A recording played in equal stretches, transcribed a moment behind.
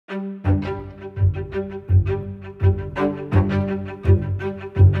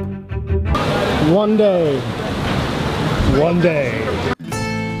One day. One day.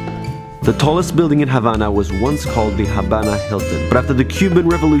 The tallest building in Havana was once called the Havana Hilton, but after the Cuban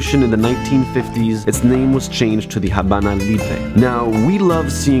Revolution in the 1950s, its name was changed to the Havana Libre. Now, we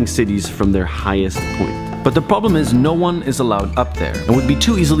love seeing cities from their highest point. But the problem is no one is allowed up there, and would be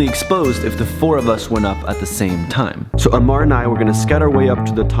too easily exposed if the four of us went up at the same time. So Ammar and I were gonna scout our way up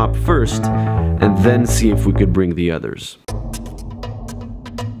to the top first, and then see if we could bring the others.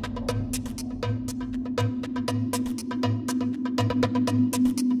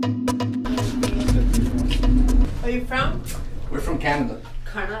 Are you from? We're from Canada.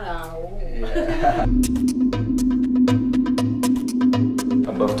 Canada. Yeah.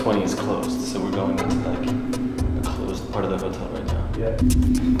 Above 20 is closed, so we're going into like a closed part of the hotel right now. Yeah.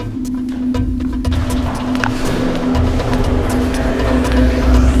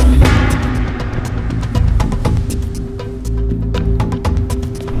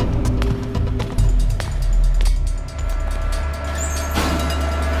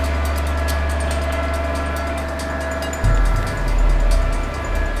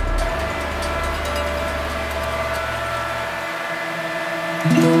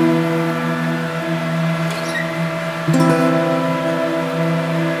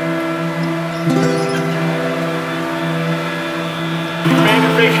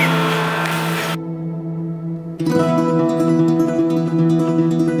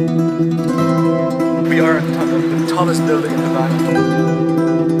 We are at the top of the tallest building in Havana.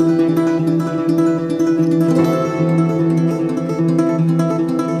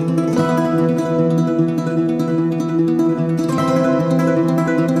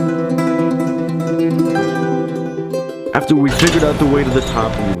 After we figured out the way to the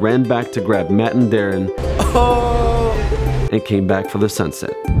top, we ran back to grab Matt and Derin, and came back for the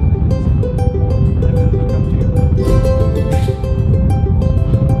sunset.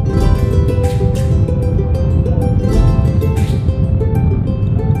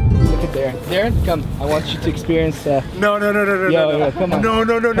 Derin, come. I want you to experience. No, Come on.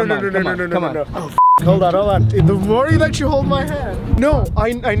 No. Oh, hold on. The more you let you hold my hand. No,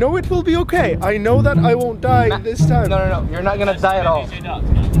 I know it will be okay. I know that I won't die this time. No. You're not gonna die at all.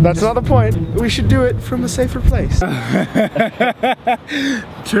 That's not the point. We should do it from a safer place.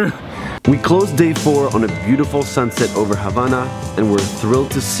 True. We closed day 4 on a beautiful sunset over Havana, and we're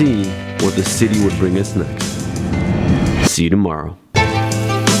thrilled to see what the city would bring us next. See you tomorrow.